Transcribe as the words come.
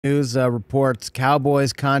News reports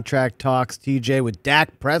Cowboys contract talks, TJ, with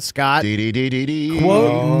Dak Prescott.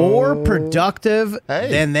 Quote, more productive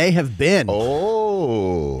than they have been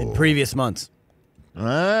in previous months.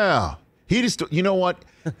 Wow. He just, you know what?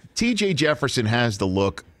 TJ Jefferson has the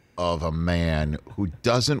look of a man who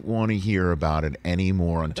doesn't want to hear about it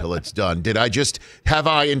anymore until it's done. Have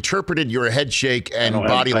I interpreted your head shake and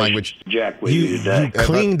body language? Jack, you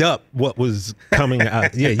cleaned up what was coming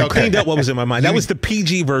out. Yeah, you cleaned up what was in my mind. That was the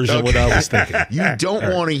PG version of what I was thinking. You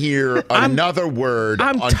don't want to hear another word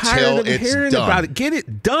until tired of it's hearing done. about it. Get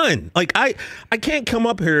it done. Like I can't come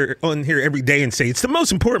up here every day and say it's the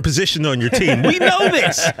most important position on your team. We know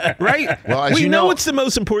this, right? Well, as we you know it's the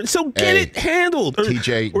most important. So get it handled.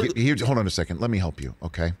 TJ, hold on a second. Let me help you,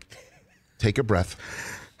 okay? Take a breath.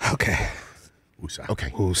 Okay.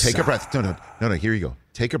 Okay. Take a breath. No, here you go.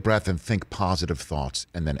 Take a breath and think positive thoughts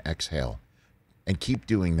and then exhale. And keep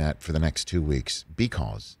doing that for the next 2 weeks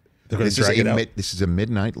because this is a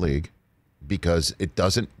midnight league because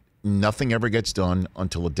nothing ever gets done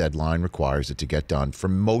until a deadline requires it to get done for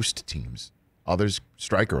most teams. Others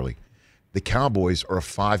strike early. The Cowboys are a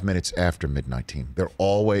 5 minutes after midnight team. They're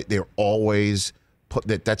always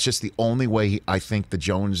that's just the only way I think the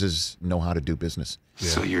Joneses know how to do business. Yeah.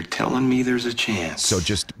 So you're telling me there's a chance. So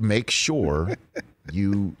just make sure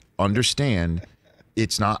you understand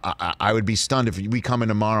it's not. I would be stunned if we come in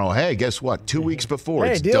tomorrow. Hey, guess what? 2 weeks before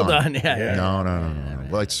it's deal done. Yeah. No.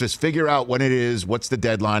 Well, let's just figure out when it is. What's the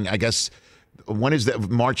deadline? I guess when is that?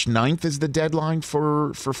 March 9th is the deadline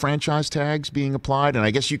for franchise tags being applied, and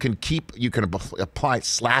I guess you can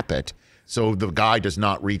slap it. So the guy does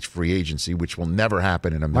not reach free agency, which will never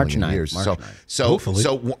happen in a million years. So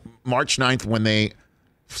March 9th, when they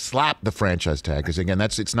slap the franchise tag, because again,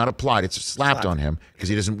 it's not applied; it's slapped on him because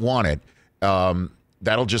he doesn't want it.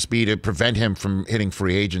 That'll just be to prevent him from hitting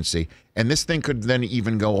free agency, and this thing could then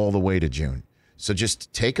even go all the way to June. So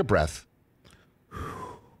just take a breath.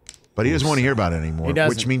 But he doesn't want to hear about it anymore,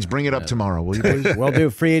 which means bring it up tomorrow, will you please? Will do.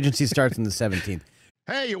 Free agency starts on the 17th.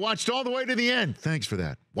 Hey, you watched all the way to the end. Thanks for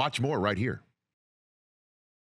that. Watch more right here.